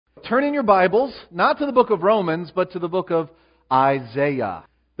turn in your Bibles, not to the book of Romans, but to the book of Isaiah.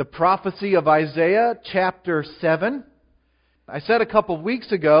 The prophecy of Isaiah, chapter 7. I said a couple of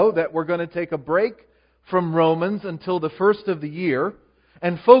weeks ago that we're going to take a break from Romans until the first of the year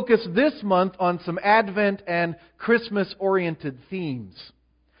and focus this month on some Advent and Christmas-oriented themes.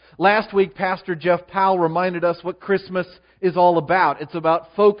 Last week, Pastor Jeff Powell reminded us what Christmas is all about. It's about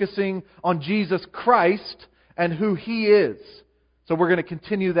focusing on Jesus Christ and who He is. So we're going to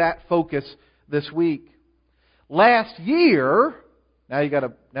continue that focus this week. Last year, now you got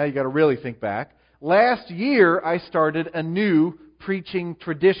to really think back. Last year, I started a new preaching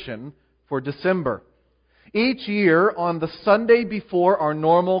tradition for December. Each year, on the Sunday before our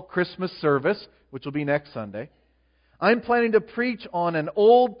normal Christmas service, which will be next Sunday, I'm planning to preach on an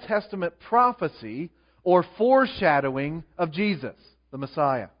Old Testament prophecy or foreshadowing of Jesus, the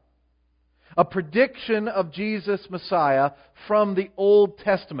Messiah. A prediction of Jesus, Messiah, from the Old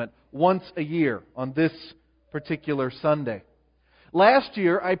Testament once a year on this particular Sunday. Last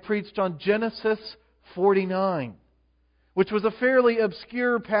year, I preached on Genesis 49, which was a fairly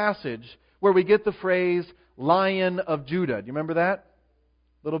obscure passage where we get the phrase, Lion of Judah. Do you remember that?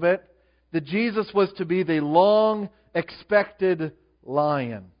 A little bit? That Jesus was to be the long-expected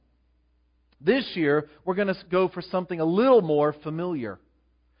lion. This year, we're going to go for something a little more familiar.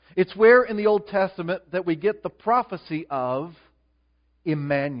 It's where in the Old Testament that we get the prophecy of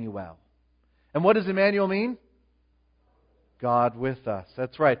Immanuel. And what does Immanuel mean? God with us.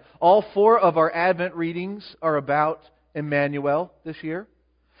 That's right. All 4 of our Advent readings are about Immanuel this year.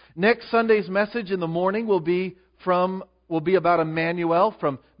 Next Sunday's message in the morning will be about Immanuel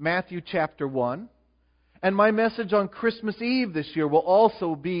from Matthew chapter 1. And my message on Christmas Eve this year will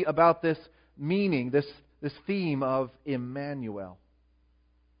also be about this meaning, this theme of Immanuel.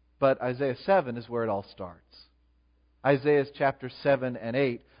 But Isaiah 7 is where it all starts. Isaiah chapter 7 and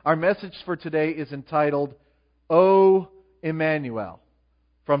 8. Our message for today is entitled, O Immanuel,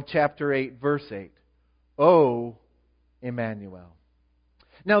 from chapter 8, verse 8. O Immanuel.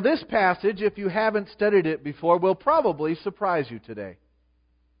 Now this passage, if you haven't studied it before, will probably surprise you today.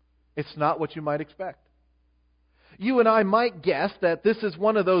 It's not what you might expect. You and I might guess that this is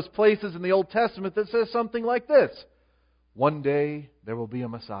one of those places in the Old Testament that says something like this. One day there will be a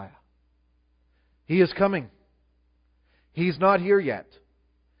Messiah. He is coming. He's not here yet.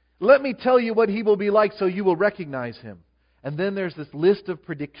 Let me tell you what He will be like so you will recognize Him. And then there's this list of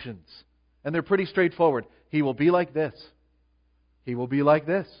predictions. And they're pretty straightforward. He will be like this. He will be like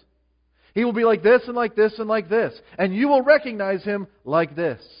this. He will be like this and like this and like this. And you will recognize Him like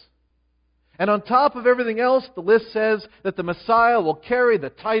this. And on top of everything else, the list says that the Messiah will carry the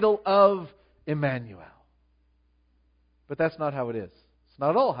title of Immanuel. But that's not how it is. It's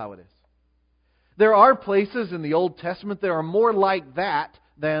not at all how it is. There are places in the Old Testament that are more like that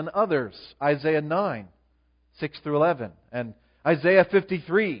than others. Isaiah 9, 6 through 11. And Isaiah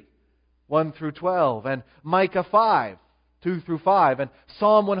 53, 1 through 12. And Micah 5, 2 through 5. And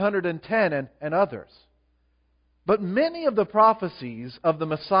Psalm 110 and others. But many of the prophecies of the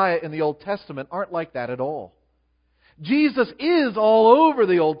Messiah in the Old Testament aren't like that at all. Jesus is all over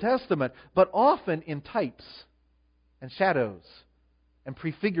the Old Testament, but often in types and shadows and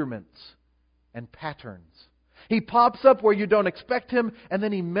prefigurements and patterns. He pops up where you don't expect Him, and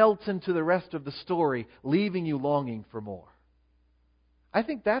then He melts into the rest of the story, leaving you longing for more. I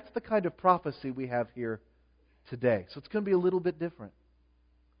think that's the kind of prophecy we have here today. So it's going to be a little bit different.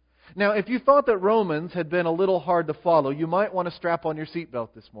 Now, if you thought that Romans had been a little hard to follow, you might want to strap on your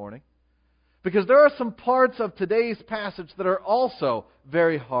seatbelt this morning. Because there are some parts of today's passage that are also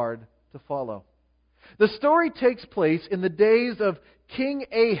very hard to follow. The story takes place in the days of King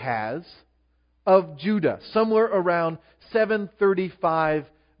Ahaz of Judah, somewhere around 735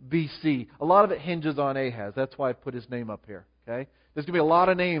 BC. A lot of it hinges on Ahaz. That's why I put his name up here. Okay? There's going to be a lot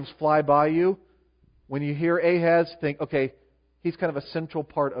of names fly by you. When you hear Ahaz, think, okay, he's kind of a central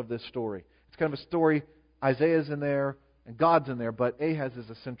part of this story. It's kind of a story, Isaiah's in there, and God's in there, but Ahaz is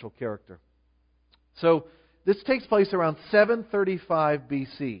a central character. So, this takes place around 735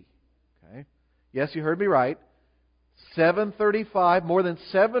 BC. Okay? Yes, you heard me right. 735, more than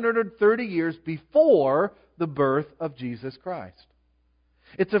 730 years before the birth of Jesus Christ.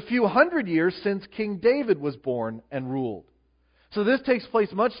 It's a few hundred years since King David was born and ruled. So this takes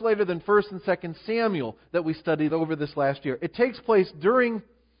place much later than 1st and 2nd Samuel that we studied over this last year. It takes place during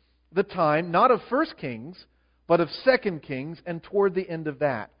the time, not of 1st Kings, but of 2nd Kings, and toward the end of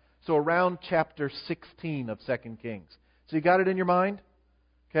that. So around chapter 16 of 2nd Kings. So you got it in your mind?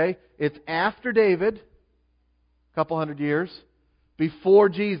 Okay? It's after David, a couple hundred years, before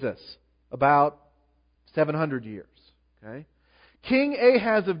Jesus, about 700 years. Okay? King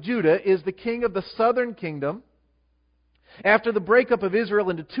Ahaz of Judah is the king of the southern kingdom. After the breakup of Israel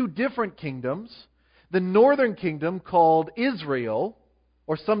into two different kingdoms, the northern kingdom, called Israel,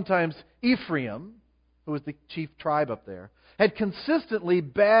 or sometimes Ephraim, who was the chief tribe up there, had consistently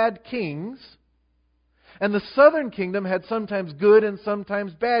bad kings, and the southern kingdom had sometimes good and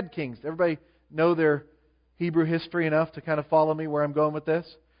sometimes bad kings. Everybody know their Hebrew history enough to kind of follow me where I'm going with this?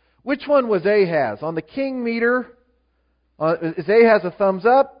 Which one was Ahaz? On the king meter, is Ahaz a thumbs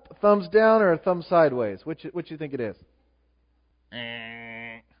up, a thumbs down, or a thumb sideways? Which do you think it is?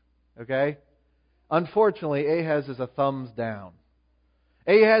 Okay? Unfortunately, Ahaz is a thumbs down.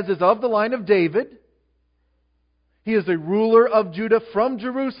 Ahaz is of the line of David. He is a ruler of Judah from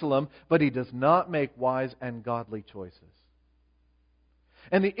Jerusalem, but he does not make wise and godly choices.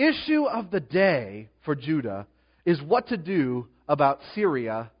 And the issue of the day for Judah is what to do about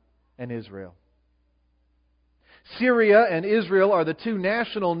Syria and Israel. Syria and Israel are the two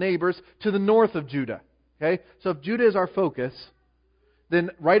national neighbors to the north of Judah. Okay? So if Judah is our focus,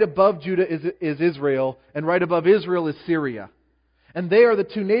 then right above Judah is Israel, and right above Israel is Syria. And they are the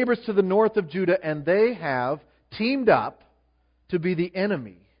two neighbors to the north of Judah, and they have teamed up to be the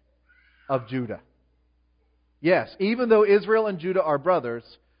enemy of Judah. Yes, even though Israel and Judah are brothers,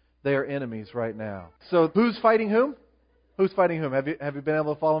 they are enemies right now. So who's fighting whom? Who's fighting whom? Have you been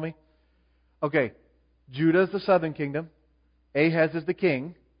able to follow me? Okay, Judah is the southern kingdom. Ahaz is the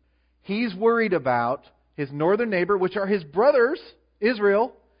king. He's worried about his northern neighbor, which are his brothers,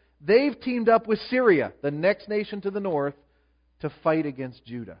 Israel. They've teamed up with Syria, the next nation to the north, to fight against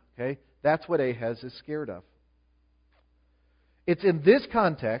Judah. Okay? That's what Ahaz is scared of. It's in this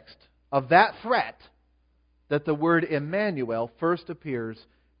context of that threat that the word Immanuel first appears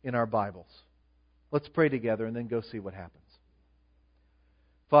in our Bibles. Let's pray together and then go see what happens.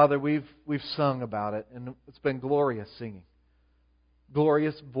 Father, we've sung about it, and it's been glorious singing.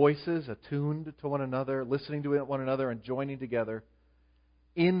 Glorious voices attuned to one another, listening to one another, and joining together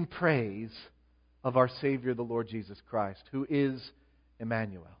in praise of our Savior, the Lord Jesus Christ, who is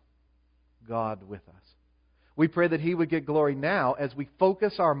Immanuel, God with us. We pray that He would get glory now as we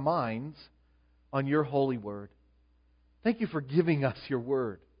focus our minds on Your holy Word. Thank You for giving us Your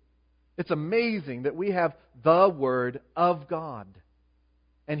Word. It's amazing that we have the Word of God.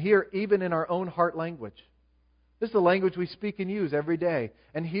 And here, even in our own heart language. This is the language we speak and use every day.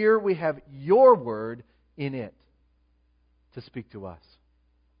 And here we have Your Word in it to speak to us.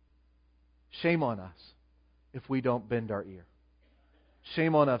 Shame on us if we don't bend our ear.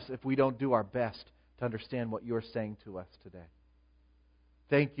 Shame on us if we don't do our best to understand what You're saying to us today.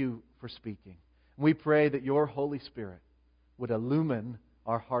 Thank You for speaking. We pray that Your Holy Spirit would illumine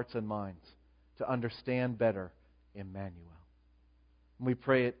our hearts and minds to understand better Immanuel. And we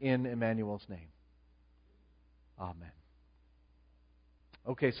pray it in Immanuel's name. Amen.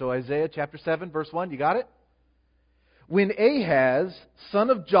 Okay, so Isaiah chapter 7, verse 1, you got it? When Ahaz,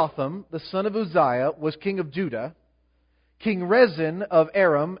 son of Jotham, the son of Uzziah, was king of Judah, King Rezin of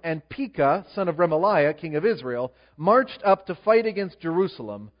Aram and Pekah, son of Remaliah, king of Israel, marched up to fight against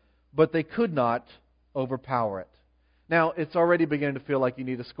Jerusalem, but they could not overpower it. Now, it's already beginning to feel like you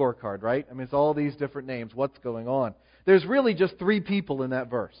need a scorecard, right? I mean, it's all these different names. What's going on? There's really just three people in that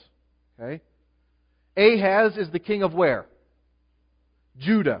verse. Okay? Ahaz is the king of where?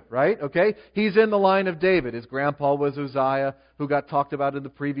 Judah, right? Okay? He's in the line of David. His grandpa was Uzziah, who got talked about in the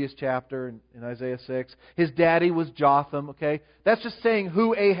previous chapter in Isaiah 6. His daddy was Jotham, okay? That's just saying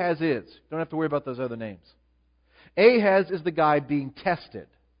who Ahaz is. You don't have to worry about those other names. Ahaz is the guy being tested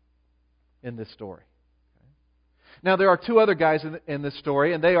in this story. Now, there are two other guys in this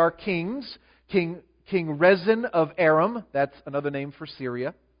story, and they are kings. King Rezin of Aram, that's another name for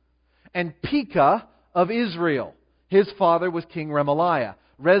Syria, and Pekah of Israel. His father was King Remaliah.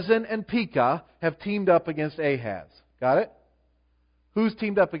 Rezin and Pekah have teamed up against Ahaz. Got it? Who's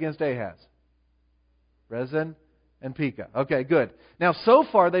teamed up against Ahaz? Rezin and Pekah. Okay, good. Now, so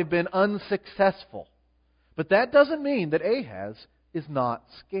far they've been unsuccessful. But that doesn't mean that Ahaz is not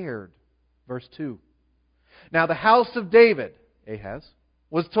scared. Verse 2. Now the house of David, Ahaz,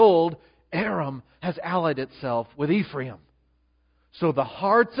 was told, Aram has allied itself with Ephraim. So the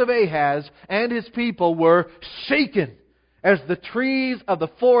hearts of Ahaz and his people were shaken as the trees of the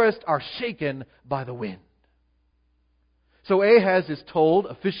forest are shaken by the wind. So Ahaz is told,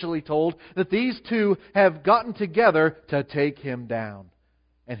 officially told, that these two have gotten together to take him down.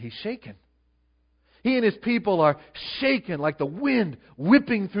 And he's shaken. He and his people are shaken like the wind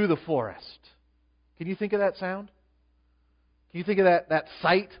whipping through the forest. Can you think of that sound? Can you think of that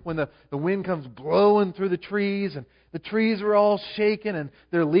sight when the wind comes blowing through the trees and the trees are all shaken and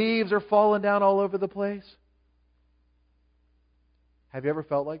their leaves are falling down all over the place? Have you ever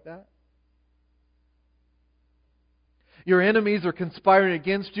felt like that? Your enemies are conspiring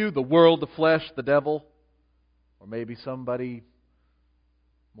against you, the world, the flesh, the devil, or maybe somebody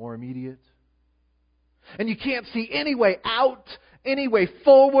more immediate. And you can't see any way out, any way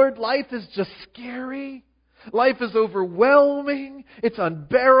forward. Life is just scary. Life is overwhelming. It's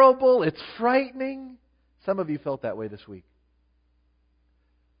unbearable. It's frightening. Some of you felt that way this week.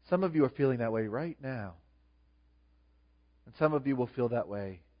 Some of you are feeling that way right now. And some of you will feel that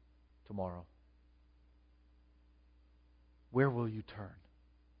way tomorrow. Where will you turn?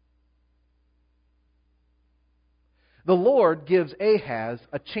 The Lord gives Ahaz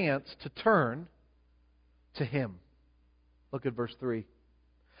a chance to turn to Him. Look at verse 3.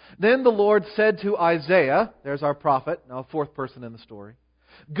 Then the Lord said to Isaiah, there's our prophet, now fourth person in the story,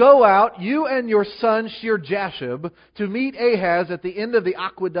 "Go out, you and your son Shear-Jashub, to meet Ahaz at the end of the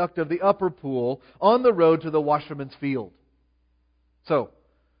aqueduct of the upper pool on the road to the washerman's field." So,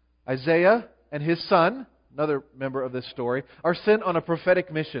 Isaiah and his son, another member of this story, are sent on a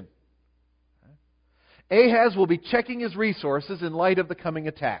prophetic mission. Ahaz will be checking his resources in light of the coming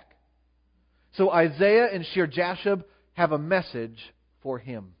attack. So Isaiah and Shear-Jashub have a message for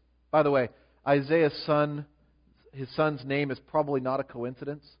him. By the way, Isaiah's son, his son's name is probably not a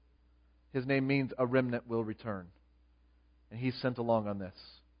coincidence. His name means a remnant will return. And he's sent along on this.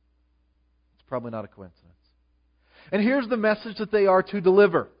 It's probably not a coincidence. And here's the message that they are to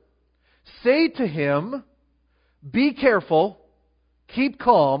deliver. Say to him, be careful, keep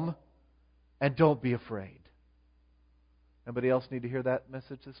calm, and don't be afraid. Anybody else need to hear that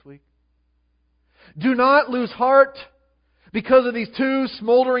message this week? Do not lose heart because of these two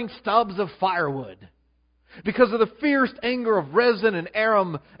smoldering stubs of firewood, because of the fierce anger of Rezin and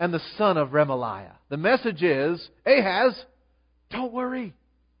Aram and the son of Remaliah. The message is, Ahaz, don't worry.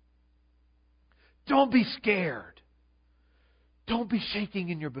 Don't be scared. Don't be shaking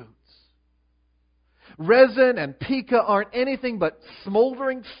in your boots. Rezin and Pekah aren't anything but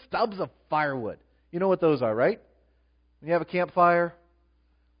smoldering stubs of firewood. You know what those are, right? When you have a campfire,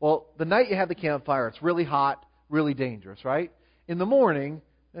 well, the night you have the campfire, it's really hot, really dangerous, right? In the morning,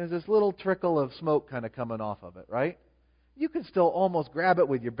 there's this little trickle of smoke kind of coming off of it, right? You can still almost grab it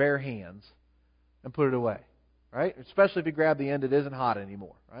with your bare hands and put it away, right? Especially if you grab the end, it isn't hot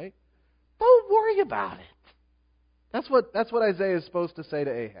anymore, right? Don't worry about it. That's what Isaiah is supposed to say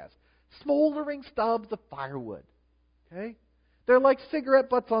to Ahaz. Smoldering stubs of firewood. Okay? They're like cigarette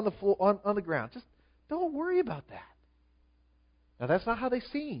butts on the floor, on the ground. Just don't worry about that. Now that's not how they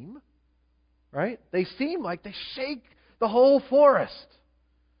seem. Right? They seem like they shake the whole forest.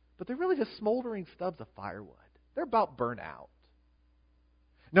 But they're really just smoldering stubs of firewood. They're about burnt out.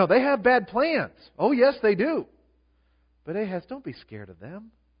 No, they have bad plans. Oh yes, they do. But Ahaz, don't be scared of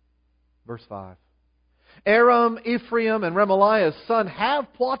them. Verse 5. Aram, Ephraim, and Remaliah's son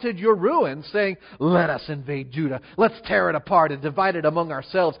have plotted your ruin, saying, let us invade Judah. Let's tear it apart and divide it among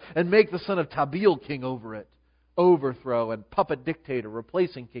ourselves and make the son of Tabeel king over it. Overthrow and puppet dictator,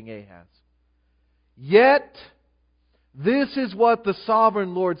 replacing King Ahaz. Yet, this is what the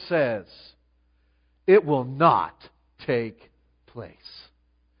sovereign Lord says. It will not take place.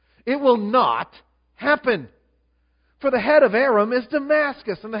 It will not happen. For the head of Aram is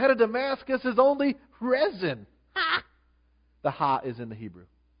Damascus, and the head of Damascus is only Rezin. Ha! The ha is in the Hebrew.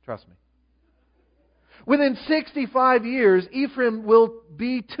 Trust me. Within 65 years, Ephraim will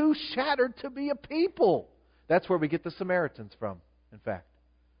be too shattered to be a people. That's where we get the Samaritans from, in fact.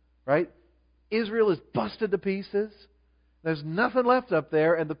 Right? Israel is busted to pieces. There's nothing left up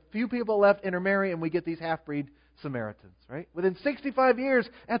there, and the few people left intermarry, and we get these half-breed Samaritans, right? Within 65 years,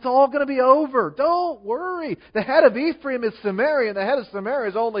 that's all going to be over. Don't worry. The head of Ephraim is Samaria, and the head of Samaria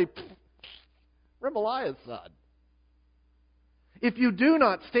is only Remaliah's son. If you do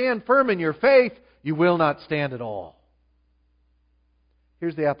not stand firm in your faith, you will not stand at all.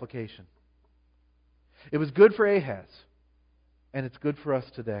 Here's the application. It was good for Ahaz, and it's good for us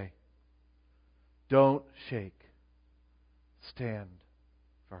today. Don't shake. Stand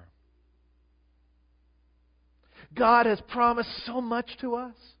firm. God has promised so much to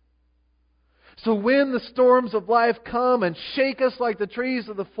us. So when the storms of life come and shake us like the trees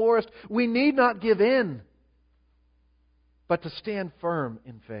of the forest, we need not give in, but to stand firm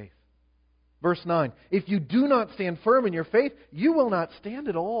in faith. Verse 9, if you do not stand firm in your faith, you will not stand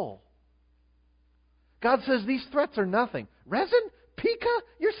at all. God says these threats are nothing. Rezin, Pekah,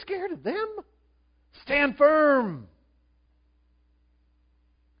 you're scared of them? Stand firm.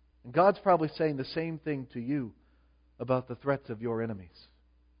 And God's probably saying the same thing to you about the threats of your enemies.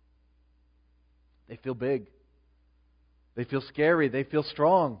 They feel big. They feel scary. They feel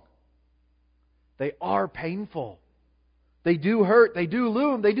strong. They are painful. They do hurt, they do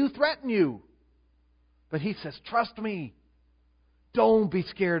loom, they do threaten you. But He says, trust me. Don't be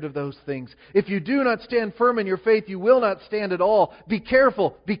scared of those things. If you do not stand firm in your faith, you will not stand at all. Be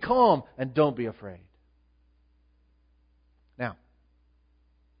careful, be calm, and don't be afraid. Now,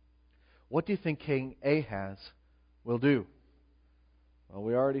 what do you think King Ahaz will do? Well,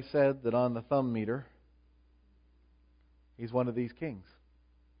 we already said that on the thumb meter, he's one of these kings.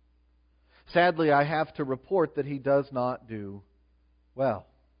 Sadly, I have to report that he does not do well.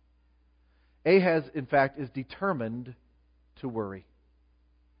 Ahaz, in fact, is determined to worry.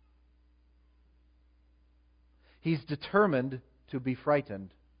 He's determined to be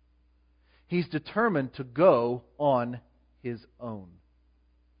frightened. He's determined to go on his own.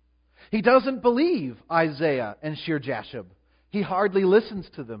 He doesn't believe Isaiah and Shir-Jashub. He hardly listens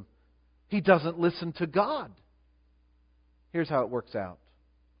to them. He doesn't listen to God. Here's how it works out.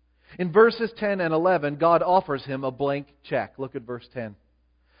 In verses 10 and 11, God offers him a blank check. Look at verse 10.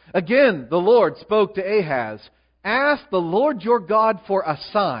 Again, the Lord spoke to Ahaz, ask the Lord your God for a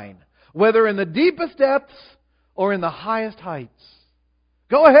sign, whether in the deepest depths or in the highest heights.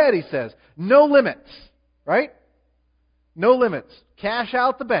 Go ahead, he says. No limits. Right? No limits. Cash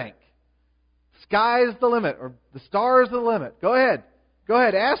out the bank. Sky's the limit, or the stars the limit. Go ahead. Go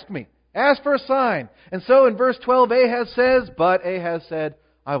ahead, ask me. Ask for a sign. And so in verse 12, Ahaz says, but Ahaz said,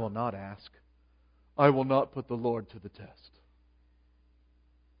 I will not ask. I will not put the Lord to the test.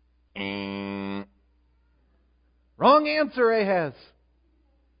 Wrong answer, Ahaz.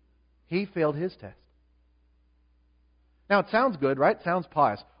 He failed his test. Now, it sounds good, right? It sounds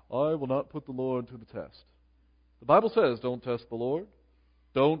pious. I will not put the Lord to the test. The Bible says, don't test the Lord.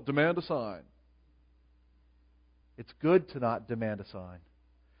 Don't demand a sign. It's good to not demand a sign.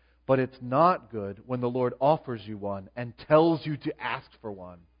 But it's not good when the Lord offers you one and tells you to ask for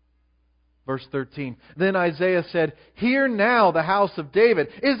one. Verse 13. Then Isaiah said, hear now the house of David.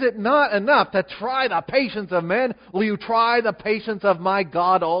 Is it not enough to try the patience of men? Will you try the patience of my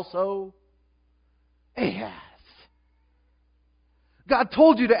God also? Ahaz. God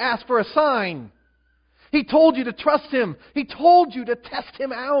told you to ask for a sign. He told you to trust Him. He told you to test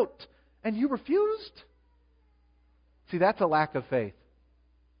Him out. And you refused? See, that's a lack of faith.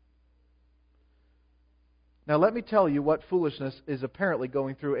 Now let me tell you what foolishness is apparently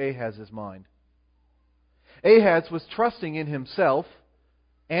going through Ahaz's mind. Ahaz was trusting in himself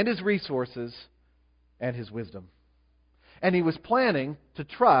and his resources and his wisdom. And he was planning to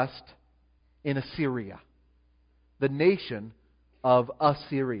trust in Assyria, the nation of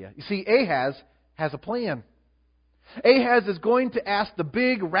Assyria. You see, Ahaz has a plan. Ahaz is going to ask the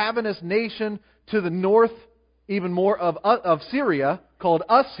big ravenous nation to the north, even more of Syria, called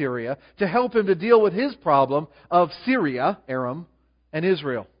Assyria, to help him to deal with his problem of Syria, Aram, and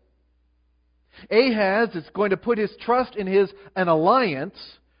Israel. Ahaz is going to put his trust in an alliance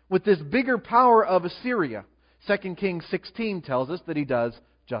with this bigger power of Assyria. 2 Kings 16 tells us that he does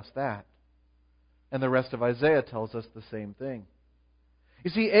just that. And the rest of Isaiah tells us the same thing.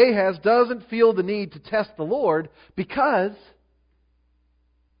 You see, Ahaz doesn't feel the need to test the Lord because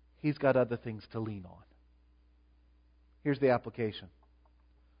he's got other things to lean on. Here's the application.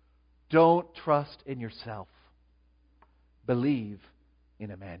 Don't trust in yourself. Believe in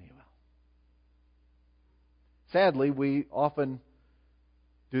Immanuel. Sadly, we often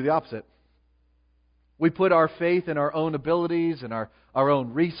do the opposite. We put our faith in our own abilities and our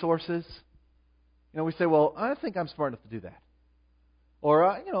own resources. We say, well, I think I'm smart enough to do that. Or,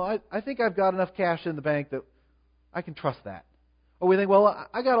 I think I've got enough cash in the bank that I can trust that. Or we think, well,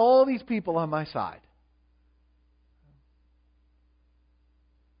 I got all these people on my side.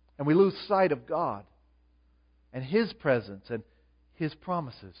 And we lose sight of God and His presence and His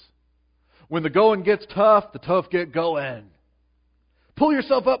promises. When the going gets tough, the tough get going. Pull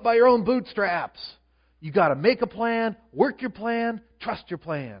yourself up by your own bootstraps. You got to make a plan, work your plan, trust your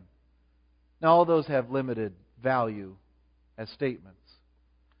plan. Now, all those have limited value as statements.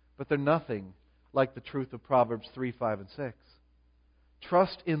 But they're nothing like the truth of Proverbs 3, 5, and 6.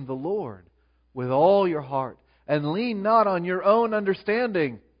 Trust in the Lord with all your heart and lean not on your own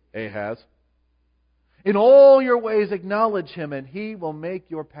understanding, Ahaz. In all your ways acknowledge Him and He will make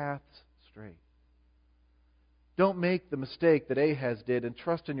your paths straight. Don't make the mistake that Ahaz did and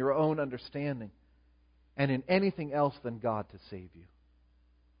trust in your own understanding and in anything else than God to save you.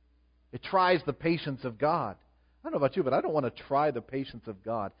 It tries the patience of God. I don't know about you, but I don't want to try the patience of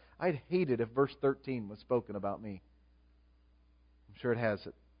God. I'd hate it if verse 13 was spoken about me. I'm sure it has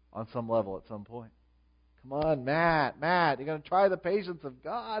it on some level at some point. Come on, Matt, you're going to try the patience of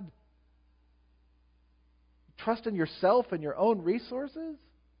God? Trust in yourself and your own resources?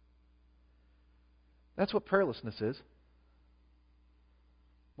 That's what prayerlessness is.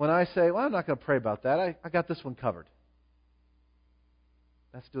 when I say, well, I'm not going to pray about that. I got this one covered.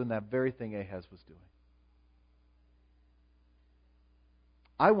 That's doing that very thing Ahaz was doing.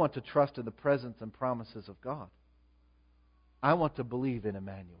 I want to trust in the presence and promises of God. I want to believe in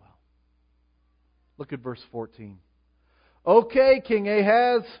Immanuel. Look at verse 14. Okay, King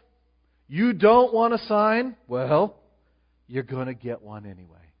Ahaz, you don't want a sign? Well, you're going to get one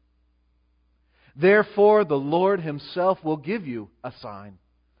anyway. Therefore, the Lord Himself will give you a sign.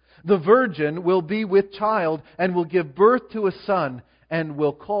 The virgin will be with child and will give birth to a son and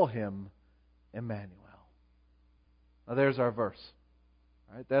will call him Immanuel. Now there's our verse.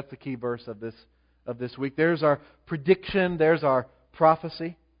 All right, that's the key verse of this week. There's our prediction. There's our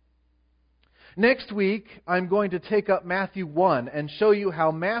prophecy. Next week, I'm going to take up Matthew 1 and show you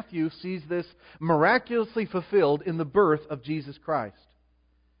how Matthew sees this miraculously fulfilled in the birth of Jesus Christ.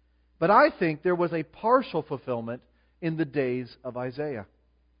 But I think there was a partial fulfillment in the days of Isaiah.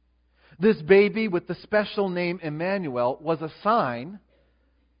 This baby with the special name Immanuel was a sign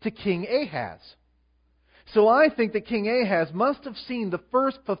to King Ahaz. So I think that King Ahaz must have seen the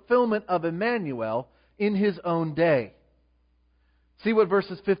first fulfillment of Immanuel in his own day. See what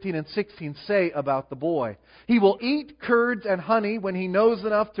verses 15 and 16 say about the boy. He will eat curds and honey when he knows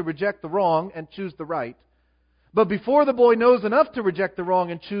enough to reject the wrong and choose the right. But before the boy knows enough to reject the wrong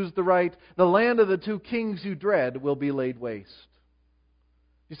and choose the right, the land of the two kings you dread will be laid waste.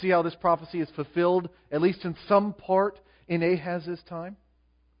 You see how this prophecy is fulfilled, at least in some part, in Ahaz's time?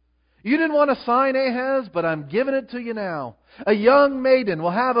 You didn't want a sign, Ahaz, but I'm giving it to you now. A young maiden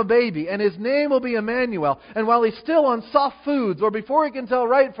will have a baby, and his name will be Immanuel. And while he's still on soft foods, or before he can tell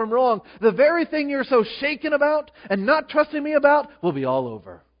right from wrong, the very thing you're so shaken about and not trusting me about will be all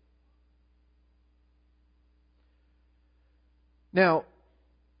over. Now,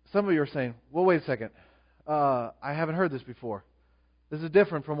 some of you are saying, well, wait a second. I haven't heard this before. This is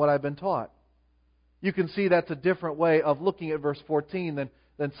different from what I've been taught. You can see that's a different way of looking at verse 14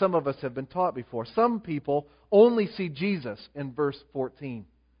 than some of us have been taught before. Some people only see Jesus in verse 14.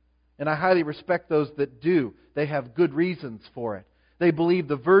 And I highly respect those that do. They have good reasons for it. They believe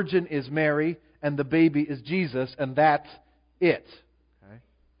the virgin is Mary and the baby is Jesus, and that's it. Okay?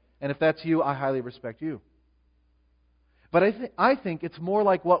 And if that's you, I highly respect you. But I think it's more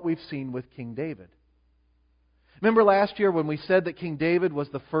like what we've seen with King David. Remember last year when we said that King David was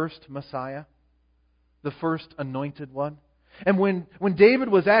the first Messiah? The first anointed one? And when David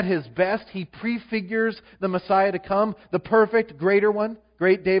was at his best, he prefigures the Messiah to come, the perfect, greater one,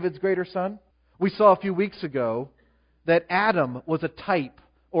 great David's greater son. We saw a few weeks ago that Adam was a type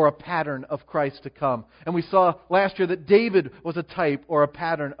or a pattern of Christ to come. And we saw last year that David was a type or a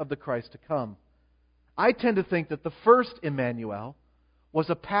pattern of the Christ to come. I tend to think that the first Immanuel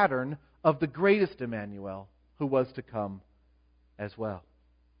was a pattern of the greatest Immanuel who was to come as well.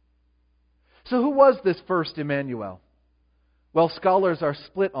 So who was this first Immanuel? Well, scholars are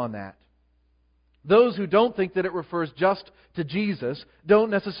split on that. Those who don't think that it refers just to Jesus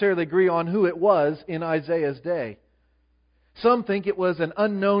don't necessarily agree on who it was in Isaiah's day. Some think it was an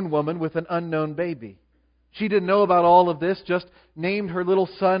unknown woman with an unknown baby. She didn't know about all of this, just named her little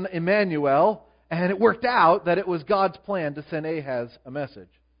son Immanuel, and it worked out that it was God's plan to send Ahaz a message.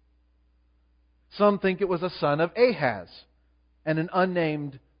 Some think it was a son of Ahaz and an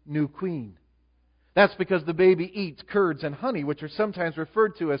unnamed new queen. That's because the baby eats curds and honey, which are sometimes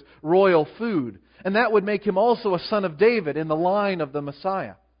referred to as royal food. And that would make him also a son of David in the line of the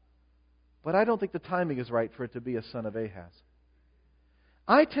Messiah. But I don't think the timing is right for it to be a son of Ahaz.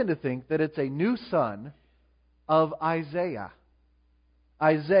 I tend to think that it's a new son of Isaiah.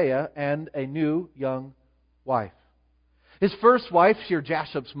 Isaiah and a new young wife. His first wife,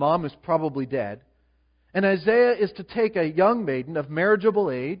 Shear-Jashub's mom, is probably dead. And Isaiah is to take a young maiden of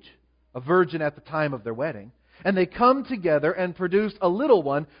marriageable age, a virgin at the time of their wedding, and they come together and produce a little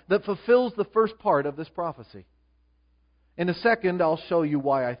one that fulfills the first part of this prophecy. In a second, I'll show you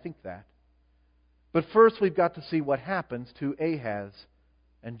why I think that. But first, we've got to see what happens to Ahaz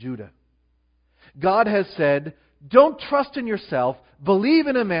and Judah. God has said, don't trust in yourself, believe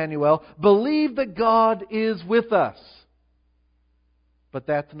in Immanuel, believe that God is with us. But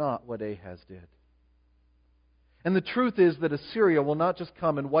that's not what Ahaz did. And the truth is that Assyria will not just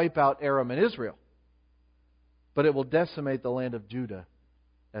come and wipe out Aram and Israel, but it will decimate the land of Judah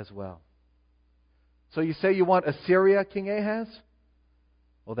as well. So you say you want Assyria, King Ahaz?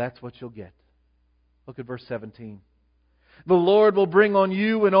 Well, that's what you'll get. Look at verse 17. The Lord will bring on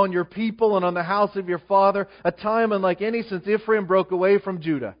you and on your people and on the house of your father a time unlike any since Ephraim broke away from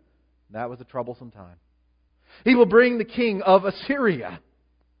Judah. That was a troublesome time. He will bring the king of Assyria.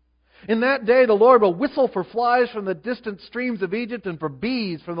 In that day the Lord will whistle for flies from the distant streams of Egypt and for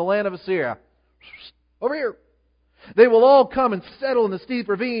bees from the land of Assyria. Over here. They will all come and settle in the steep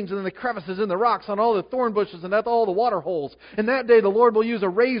ravines and in the crevices in the rocks, on all the thorn bushes and at all the water holes. In that day the Lord will use a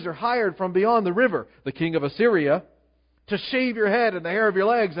razor hired from beyond the river, the king of Assyria, to shave your head and the hair of your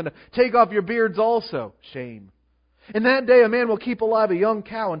legs and to take off your beards also. Shame. In that day a man will keep alive a young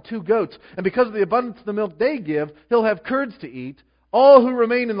cow and 2 goats, and because of the abundance of the milk they give, he'll have curds to eat. All who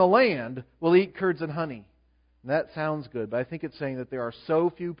remain in the land will eat curds and honey. And that sounds good, but I think it's saying that there are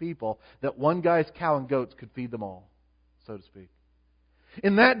so few people that one guy's cow and goats could feed them all, so to speak.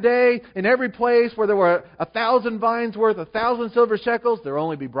 In that day, in every place where there were 1,000 vines worth 1,000 silver shekels, there will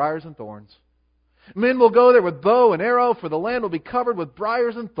only be briars and thorns. Men will go there with bow and arrow, for the land will be covered with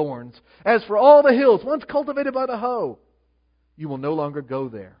briars and thorns. As for all the hills once cultivated by the hoe, you will no longer go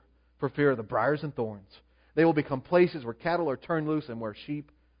there for fear of the briars and thorns. They will become places where cattle are turned loose and where sheep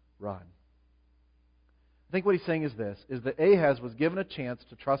run. I think what he's saying is this, is that Ahaz was given a chance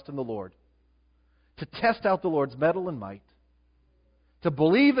to trust in the Lord, to test out the Lord's mettle and might, to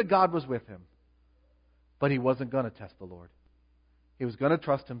believe that God was with him. But he wasn't going to test the Lord. He was going to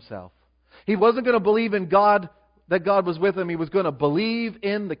trust himself. He wasn't going to believe in God, that God was with him. He was going to believe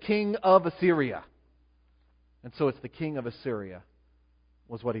in the king of Assyria. And so it's the king of Assyria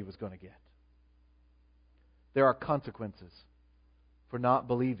was what he was going to get. There are consequences for not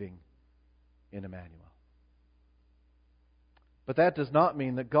believing in Immanuel. But that does not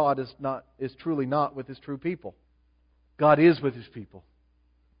mean that God is truly not with his true people. God is with his people.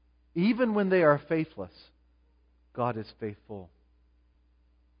 Even when they are faithless, God is faithful.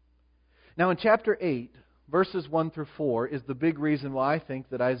 Now in chapter 8, verses 1 through 4 is the big reason why I think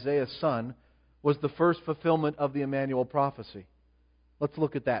that Isaiah's son was the first fulfillment of the Immanuel prophecy. Let's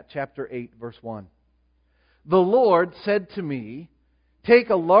look at that. Chapter 8, verse 1. The Lord said to me, take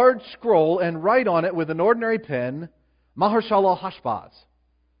a large scroll and write on it with an ordinary pen, Maher-shalal-Hashbaz.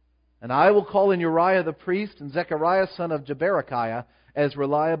 And I will call in Uriah the priest and Zechariah son of Jeberechiah as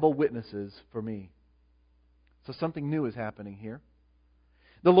reliable witnesses for me. So something new is happening here.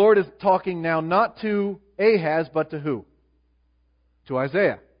 The Lord is talking now not to Ahaz, but to who? To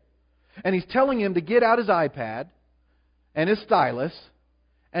Isaiah. And He's telling him to get out his iPad and his stylus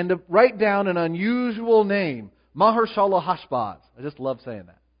and to write down an unusual name, Maher-shalal-Hashbaz. I just love saying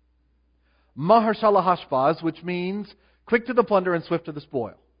that. Maher-shalal-Hashbaz, which means quick to the plunder and swift to the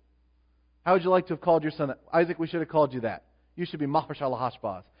spoil. How would you like to have called your son that? Isaac, we should have called you that. You should be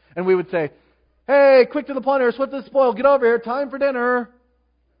Maher-shalal-Hashbaz. And we would say, hey, quick to the plunder, swift to the spoil, get over here, time for dinner.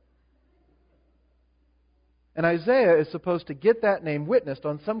 And Isaiah is supposed to get that name witnessed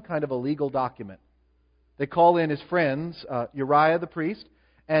on some kind of a legal document. They call in his friends, Uriah the priest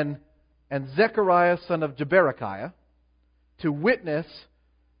and Zechariah son of Jeberechiah, to witness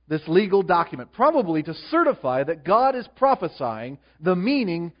this legal document, probably to certify that God is prophesying the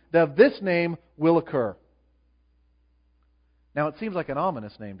meaning of this name will occur. Now it seems like an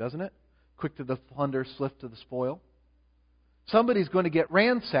ominous name, doesn't it? Quick to the plunder, swift to the spoil. Somebody's going to get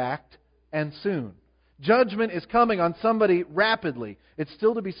ransacked, and soon. Judgment is coming on somebody rapidly. It's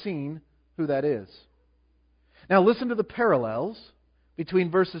still to be seen who that is. Now listen to the parallels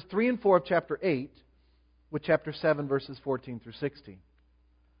between verses 3 and 4 of chapter 8 with chapter 7, verses 14 through 16.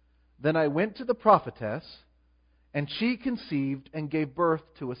 Then I went to the prophetess, and she conceived and gave birth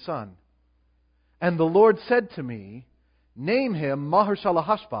to a son. And the Lord said to me, name him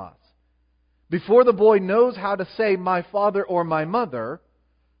Maher-shalal-Hashbaz. Before the boy knows how to say my father or my mother,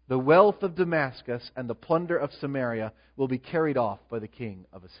 the wealth of Damascus and the plunder of Samaria will be carried off by the king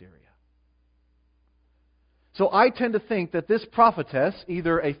of Assyria. So I tend to think that this prophetess,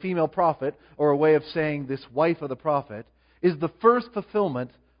 either a female prophet or a way of saying this wife of the prophet, is the first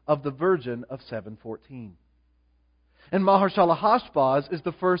fulfillment of the virgin of 7:14. And Maher-shalal-Hashbaz is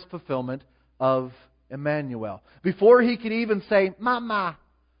the first fulfillment of Immanuel. Before he could even say Mama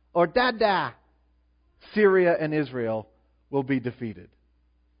or Dada, Syria and Israel will be defeated.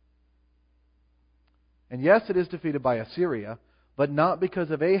 And yes, it is defeated by Assyria, but not because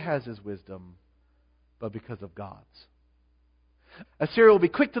of Ahaz's wisdom, but because of God's. Assyria will be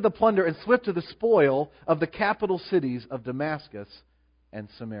quick to the plunder and swift to the spoil of the capital cities of Damascus and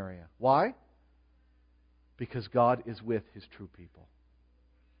Samaria. Why? Because God is with His true people.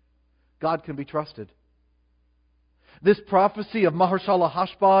 God can be trusted. This prophecy of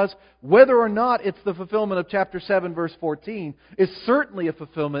Maher-shalal-Hashbaz, whether or not it's the fulfillment of chapter 7, verse 14, is certainly a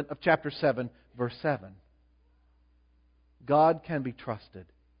fulfillment of chapter 7, verse 7. God can be trusted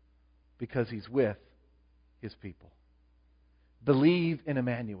because He's with His people. Believe in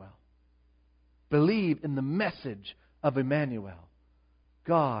Immanuel. Believe in the message of Immanuel.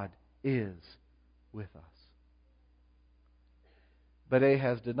 God is with us. But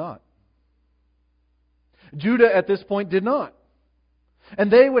Ahaz did not. Judah at this point did not. And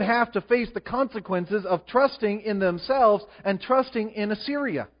they would have to face the consequences of trusting in themselves and trusting in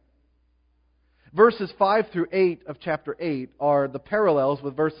Assyria. Verses 5 through 8 of chapter 8 are the parallels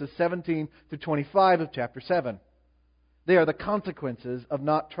with verses 17 through 25 of chapter 7. They are the consequences of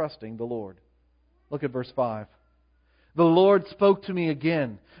not trusting the Lord. Look at verse 5. The Lord spoke to me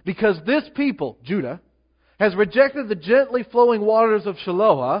again, because this people, Judah, has rejected the gently flowing waters of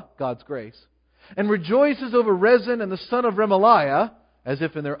Shiloah, God's grace, and rejoices over Rezin and the son of Remaliah, as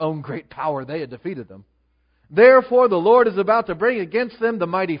if in their own great power they had defeated them. Therefore the Lord is about to bring against them the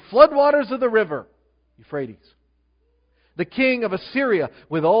mighty floodwaters of the river, Euphrates, the king of Assyria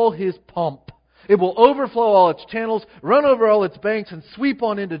with all his pomp. It will overflow all its channels, run over all its banks, and sweep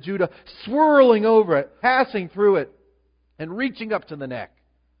on into Judah, swirling over it, passing through it, and reaching up to the neck.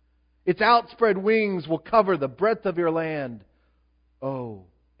 Its outspread wings will cover the breadth of your land. O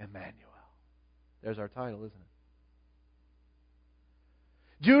Immanuel. There's our title, isn't it?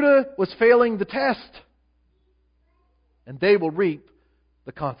 Judah was failing the test, and they will reap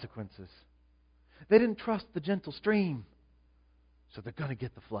the consequences. They didn't trust the gentle stream, so they're going to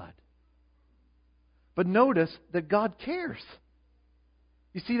get the flood. But notice that God cares.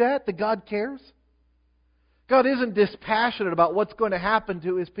 You see that? That God cares? God isn't dispassionate about what's going to happen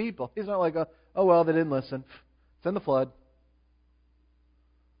to His people. He's not like, oh well, they didn't listen. Send the flood.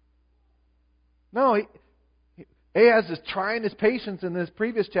 No, Ahaz is trying his patience in this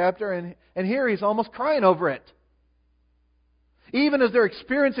previous chapter, and here he's almost crying over it. Even as they're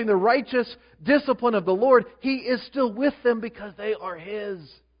experiencing the righteous discipline of the Lord, He is still with them because they are His.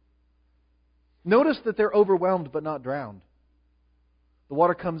 Notice that they're overwhelmed but not drowned. The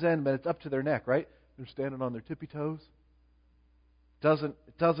water comes in, but it's up to their neck, right? They're standing on their tippy toes. It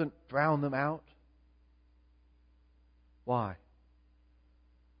doesn't drown them out. Why?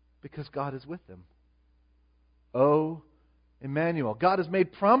 Because God is with them. Oh, Immanuel. God has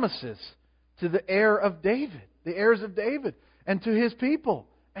made promises to the heir of David, the heirs of David, and to His people.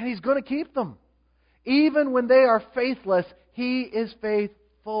 And He's going to keep them. Even when they are faithless, He is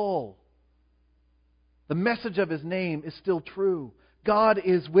faithful. The message of His name is still true. God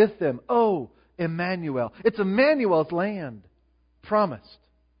is with them. Oh, Immanuel. It's Immanuel's land, promised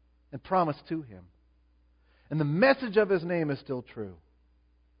and promised to him. And the message of His name is still true.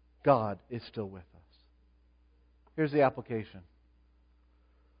 God is still with us. Here's the application.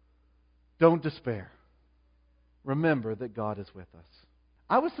 Don't despair. Remember that God is with us.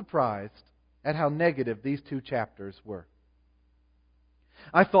 I was surprised at how negative these two chapters were.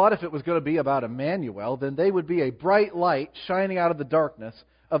 I thought if it was going to be about Immanuel, then they would be a bright light shining out of the darkness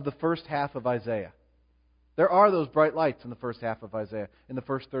of the first half of Isaiah. There are those bright lights in the first half of Isaiah, in the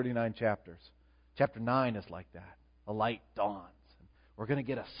first 39 chapters. Chapter 9 is like that. A light dawns. We're going to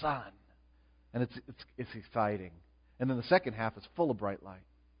get a sun. And it's exciting. And then the second half is full of bright light.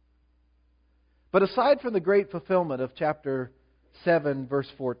 But aside from the great fulfillment of chapter 7, verse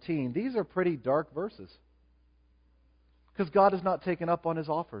 14, these are pretty dark verses. Because God has not taken up on His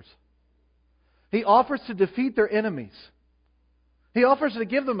offers. He offers to defeat their enemies. He offers to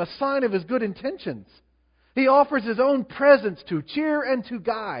give them a sign of His good intentions. He offers His own presence to cheer and to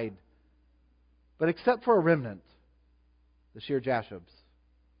guide. But except for a remnant, the Shear Jashubs,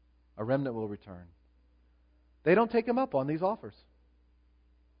 a remnant will return. They don't take Him up on these offers.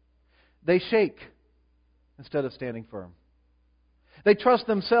 They shake instead of standing firm. They trust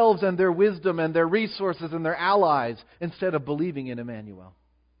themselves and their wisdom and their resources and their allies instead of believing in Immanuel.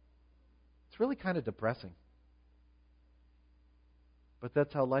 It's really kind of depressing. But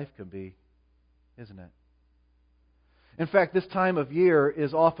that's how life can be, isn't it? In fact, this time of year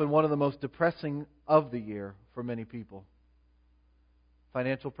is often one of the most depressing of the year for many people.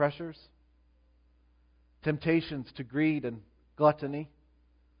 Financial pressures, temptations to greed and gluttony,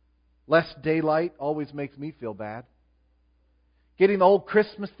 less daylight always makes me feel bad. Getting the whole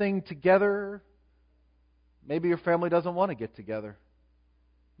Christmas thing together, maybe your family doesn't want to get together.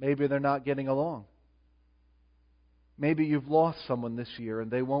 Maybe they're not getting along. Maybe you've lost someone this year and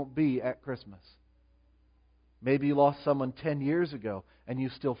they won't be at Christmas. Maybe you lost someone 10 years ago and you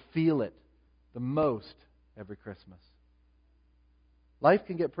still feel it the most every Christmas. Life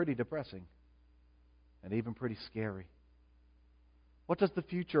can get pretty depressing and even pretty scary. What does the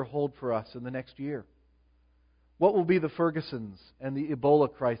future hold for us in the next year? What will be the Fergusons and the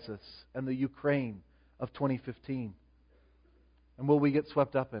Ebola crisis and the Ukraine of 2015? And will we get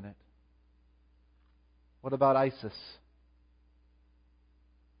swept up in it? What about ISIS?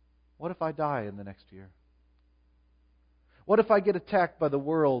 What if I die in the next year? What if I get attacked by the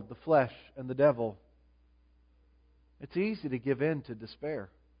world, the flesh, and the devil? It's easy to give in to despair.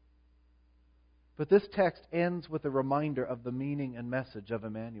 But this text ends with a reminder of the meaning and message of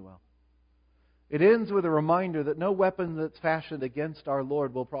Immanuel. It ends with a reminder that no weapon that's fashioned against our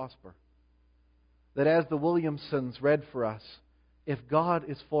Lord will prosper. That as the Williamsons read for us, if God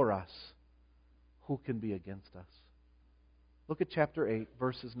is for us, who can be against us? Look at chapter 8,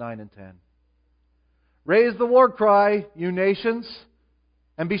 verses 9 and 10. Raise the war cry, you nations,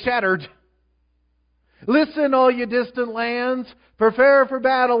 and be shattered. Listen, all you distant lands, prepare for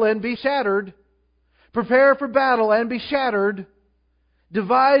battle and be shattered. Prepare for battle and be shattered.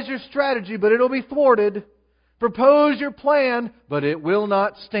 Devise your strategy, but it'll be thwarted. Propose your plan, but it will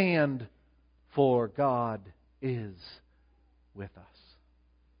not stand, for God is with us.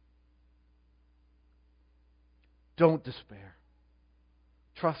 Don't despair.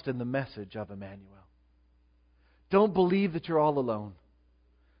 Trust in the message of Immanuel. Don't believe that you're all alone.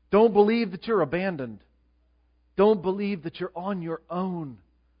 Don't believe that you're abandoned. Don't believe that you're on your own.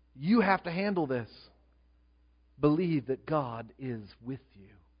 You have to handle this. Believe that God is with you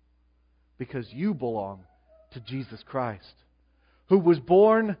because you belong to Jesus Christ, who was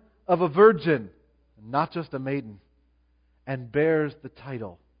born of a virgin, not just a maiden, and bears the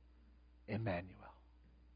title Immanuel.